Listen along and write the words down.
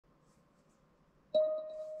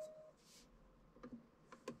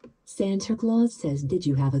Santa Claus says, did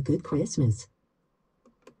you have a good Christmas?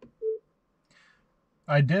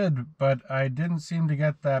 I did, but I didn't seem to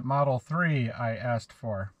get that Model 3 I asked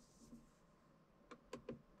for.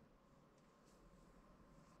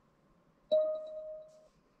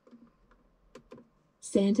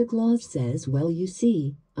 Santa Claus says, well, you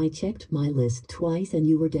see, I checked my list twice and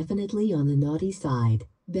you were definitely on the naughty side.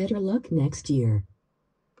 Better luck next year.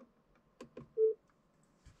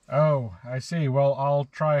 Oh, I see. Well, I'll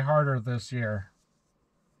try harder this year.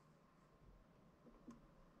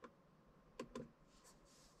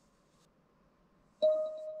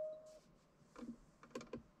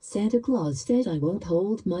 Santa Claus said I won't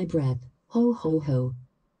hold my breath. Ho ho ho.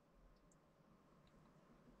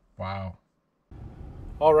 Wow.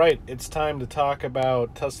 All right, it's time to talk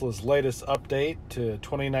about Tesla's latest update to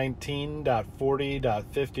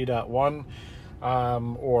 2019.40.50.1,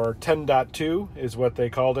 or 10.2 is what they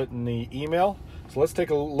called it in the email. So let's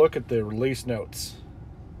take a look at the release notes.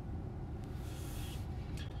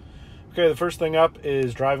 Okay, the first thing up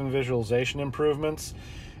is driving visualization improvements.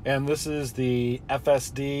 And this is the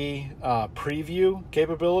FSD preview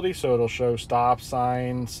capability. So it'll show stop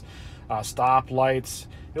signs, stop lights.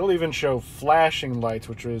 It'll even show flashing lights,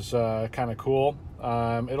 which is kind of cool.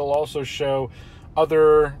 It'll also show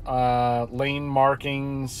other lane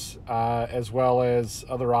markings, as well as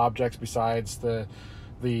other objects besides the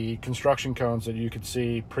construction cones that you could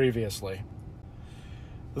see previously.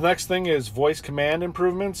 The next thing is voice command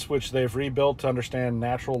improvements, which they've rebuilt to understand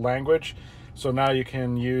natural language. So now you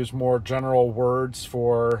can use more general words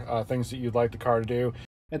for things that you'd like the car to do.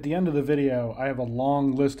 At the end of the video, I have a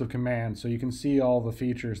long list of commands so you can see all the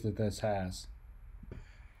features that this has.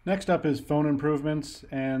 Next up is phone improvements,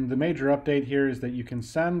 and the major update here is that you can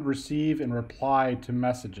send, receive, and reply to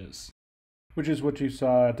messages, which is what you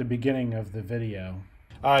saw at the beginning of the video.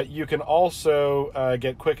 You can also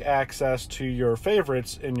get quick access to your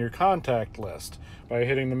favorites in your contact list by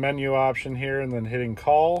hitting the menu option here and then hitting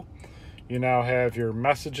call. You now have your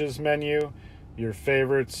messages menu, your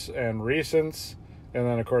favorites and recents, and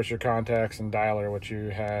then of course your contacts and dialer, which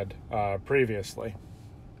you had previously.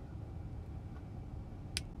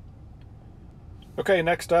 Okay,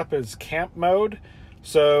 next up is camp mode.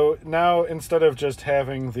 So now instead of just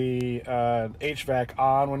having the HVAC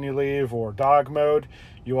on when you leave or dog mode,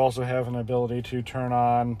 you also have an ability to turn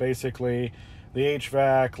on basically the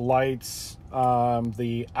HVAC, lights,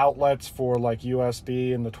 the outlets for like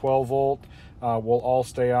USB and the 12 volt will all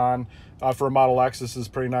stay on. For a Model X, this is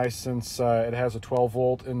pretty nice since it has a 12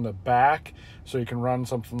 volt in the back, so you can run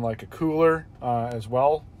something like a cooler as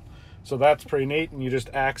well. So that's pretty neat, and you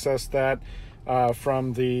just access that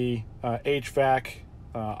from the HVAC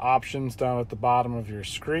options down at the bottom of your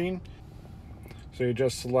screen. So you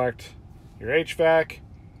just select your HVAC,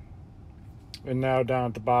 and now down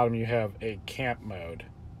at the bottom you have a camp mode,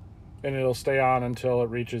 and it'll stay on until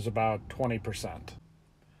it reaches about 20%.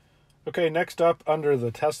 Okay, next up under the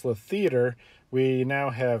Tesla Theater, we now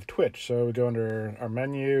have Twitch. So we go under our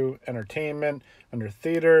menu, entertainment, under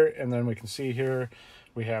theater, and then we can see here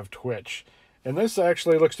we have Twitch. And this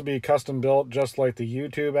actually looks to be custom built just like the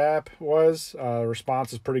YouTube app was. The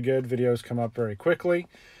response is pretty good. Videos come up very quickly.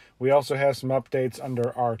 We also have some updates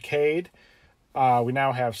under Arcade. We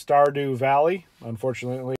now have Stardew Valley.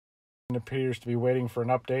 Unfortunately, it appears to be waiting for an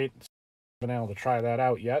update. I haven't been able to try that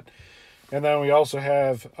out yet. And then we also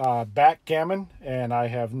have Backgammon, and I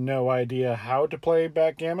have no idea how to play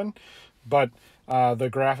Backgammon, but the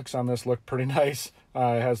graphics on this look pretty nice.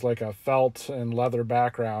 It has like a felt and leather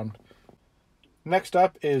background. Next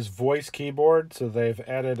up is voice keyboard. So they've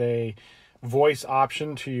added a voice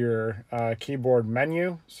option to your keyboard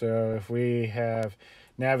menu. So if we have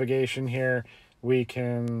navigation here, we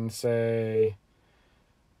can say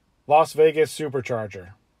Las Vegas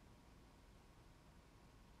Supercharger.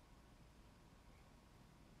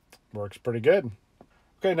 Works pretty good.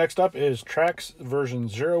 Okay, next up is TRAX version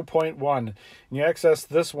 0.1. And you access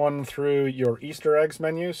this one through your Easter eggs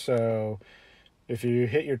menu. So if you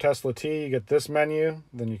hit your Tesla T, you get this menu.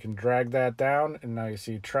 Then you can drag that down, and now you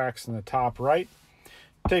see TRAX in the top right.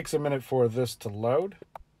 It takes a minute for this to load.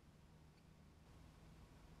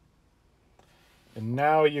 And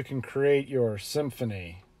now you can create your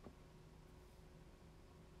symphony.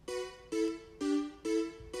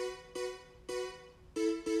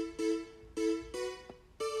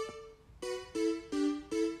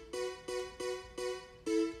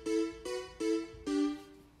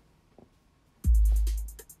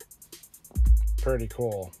 Pretty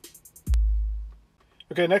cool.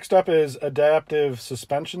 Okay, next up is adaptive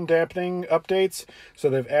suspension dampening updates. So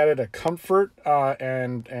they've added a comfort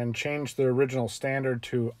and changed the original standard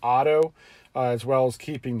to auto, as well as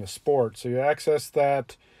keeping the sport. So you access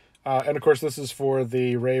that, and of course this is for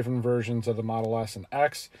the Raven versions of the Model S and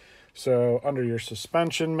X. So under your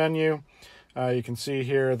suspension menu, you can see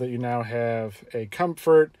here that you now have a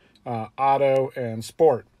comfort, auto, and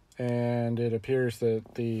sport. And it appears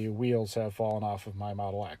that the wheels have fallen off of my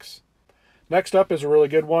Model X. Next up is a really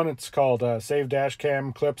good one. It's called Save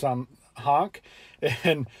Dashcam Clips on Honk.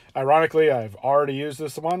 And ironically, I've already used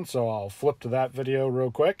this one, so I'll flip to that video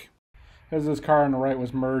real quick. As this car on the right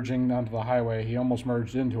was merging onto the highway, he almost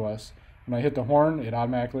merged into us. When I hit the horn, it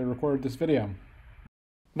automatically recorded this video.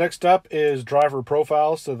 Next up is driver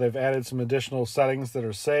profiles. So they've added some additional settings that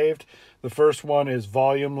are saved. The first one is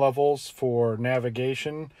volume levels for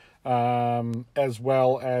navigation, as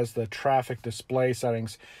well as the traffic display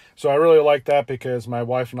settings. So I really like that because my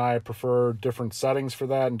wife and I prefer different settings for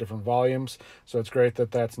that and different volumes. So it's great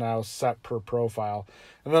that that's now set per profile.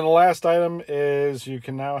 And then the last item is you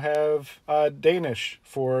can now have Danish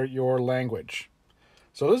for your language.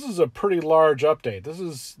 So this is a pretty large update. This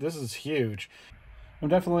is huge. I'm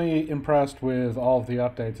definitely impressed with all of the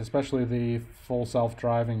updates, especially the full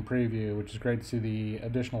self-driving preview, which is great to see the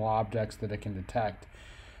additional objects that it can detect.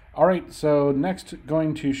 All right, so next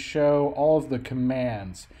going to show all of the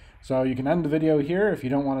commands. So you can end the video here if you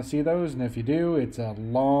don't want to see those, and if you do, it's a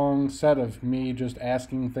long set of me just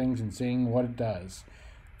asking things and seeing what it does.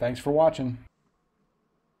 Thanks for watching.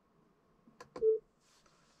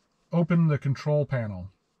 Open the control panel.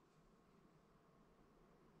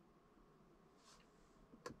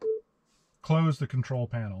 Close the control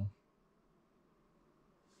panel.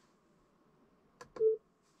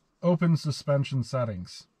 Open suspension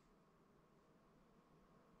settings.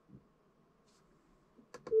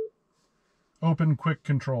 Open quick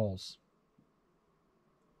controls.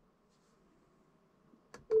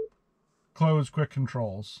 Close quick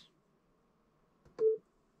controls.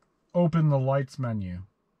 Open the lights menu.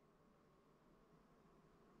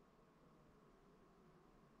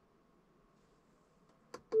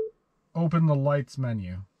 Open the lights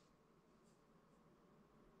menu.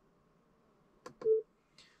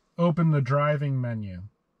 Open the driving menu.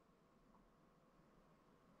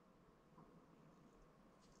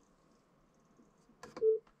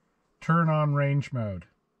 Turn on range mode.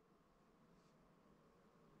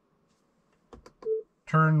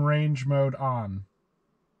 Turn range mode on.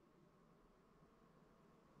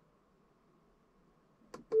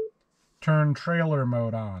 Turn trailer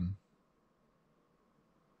mode on.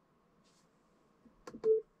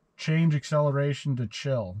 Change acceleration to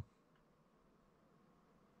chill.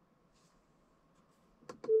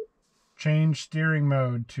 Change steering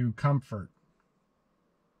mode to comfort.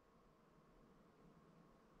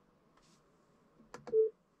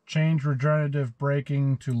 Change regenerative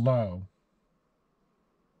braking to low.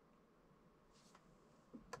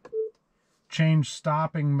 Change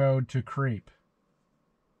stopping mode to creep.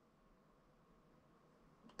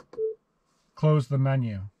 Close the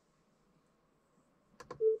menu.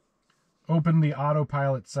 Open the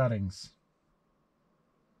autopilot settings.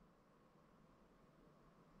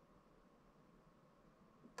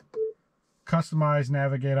 Customize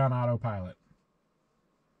navigate on autopilot.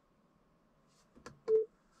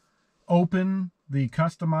 Open the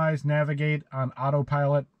Customize Navigate on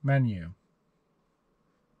Autopilot menu.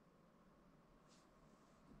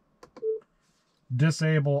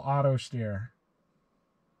 Disable auto steer.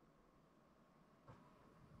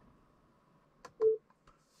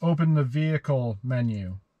 Open the Vehicle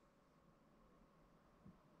menu.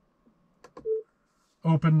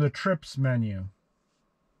 Open the Trips menu.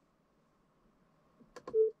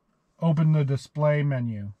 Open the Display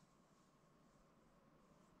menu.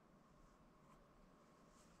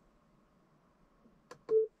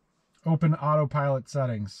 Open autopilot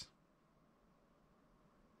settings.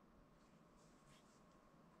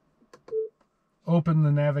 Open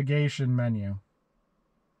the navigation menu.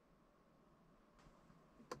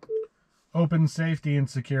 Open safety and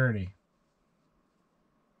security.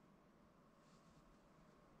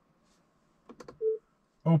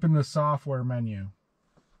 Open the software menu.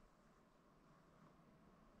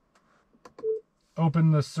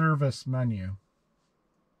 Open the service menu.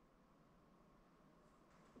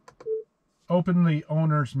 Open the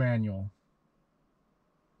owner's manual.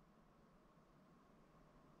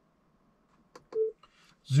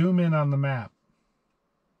 Zoom in on the map.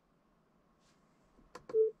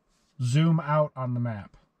 Zoom out on the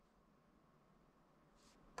map.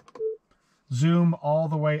 Zoom all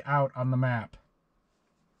the way out on the map.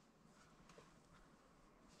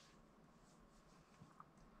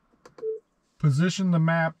 Position the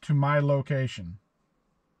map to my location.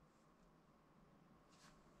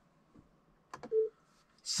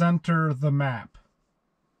 Center the map.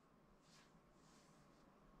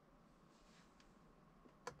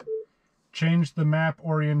 Change the map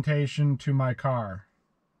orientation to my car.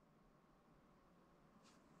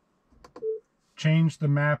 Change the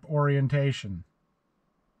map orientation.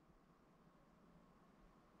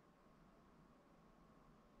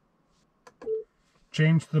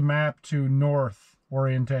 Change the map to north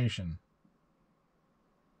orientation.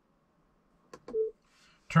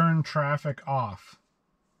 Turn traffic off.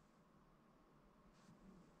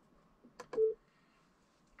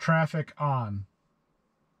 Traffic on.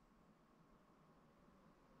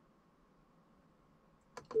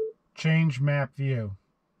 Change map view.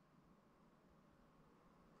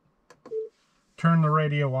 Turn the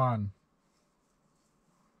radio on.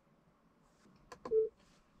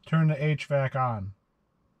 Turn the HVAC on.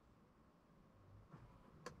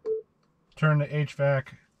 Turn the HVAC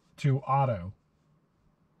to auto.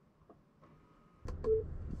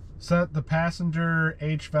 Set the passenger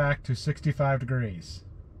HVAC to 65 degrees.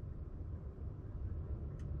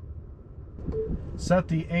 Set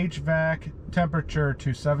the HVAC temperature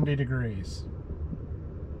to 70 degrees.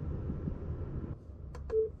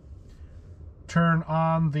 Turn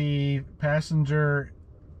on the passenger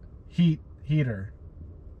heater.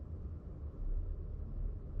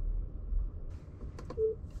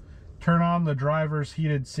 Turn on the driver's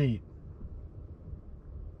heated seat.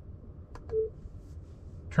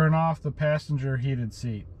 Turn off the passenger heated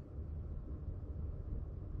seat.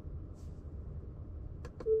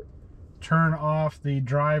 Turn off the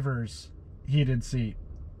driver's heated seat.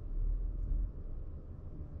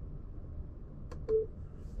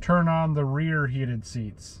 Turn on the rear heated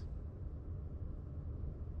seats.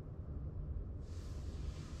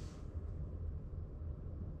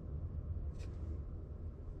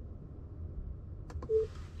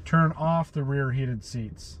 Turn off the rear heated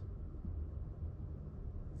seats.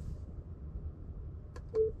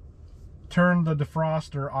 Turn the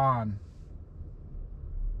defroster on.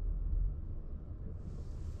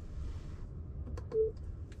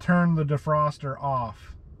 Turn the defroster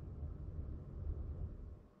off.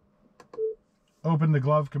 Open the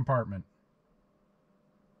glove compartment.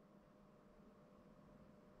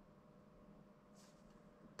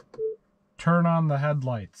 Turn on the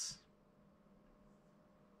headlights.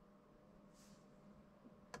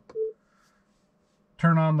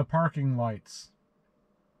 Turn on the parking lights.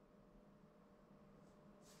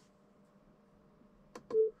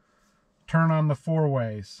 Turn on the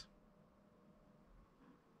four-ways.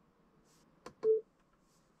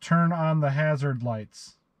 Turn on the hazard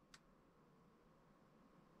lights.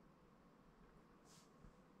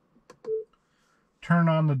 Turn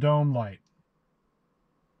on the dome light.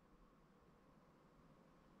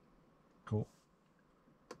 Cool.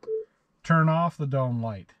 Turn off the dome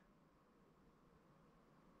light.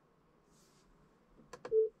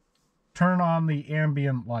 Turn on the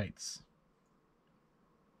ambient lights.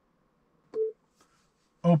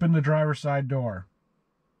 Open the driver's side door.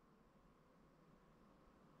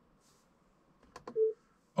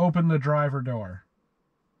 Open the driver door.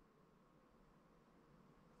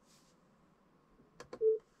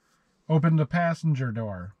 Open the passenger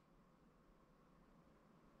door.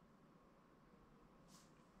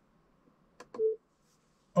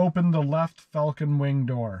 Open the left falcon wing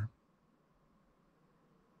door.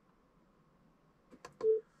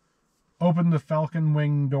 Open the falcon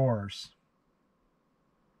wing doors.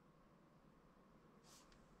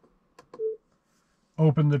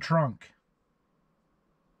 Open the trunk.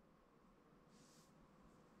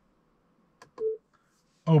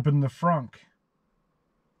 Open the frunk.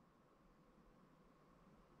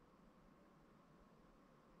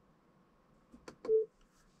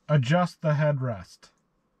 Adjust the headrest.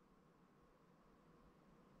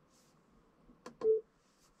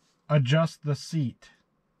 Adjust the seat.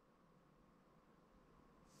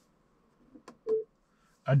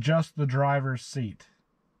 Adjust the driver's seat.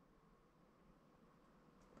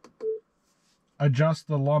 Adjust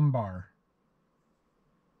the lumbar.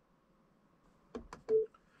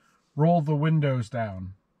 Roll the windows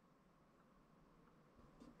down.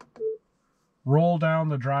 Roll down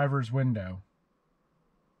the driver's window.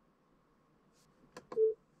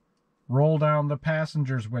 Roll down the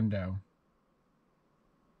passenger's window.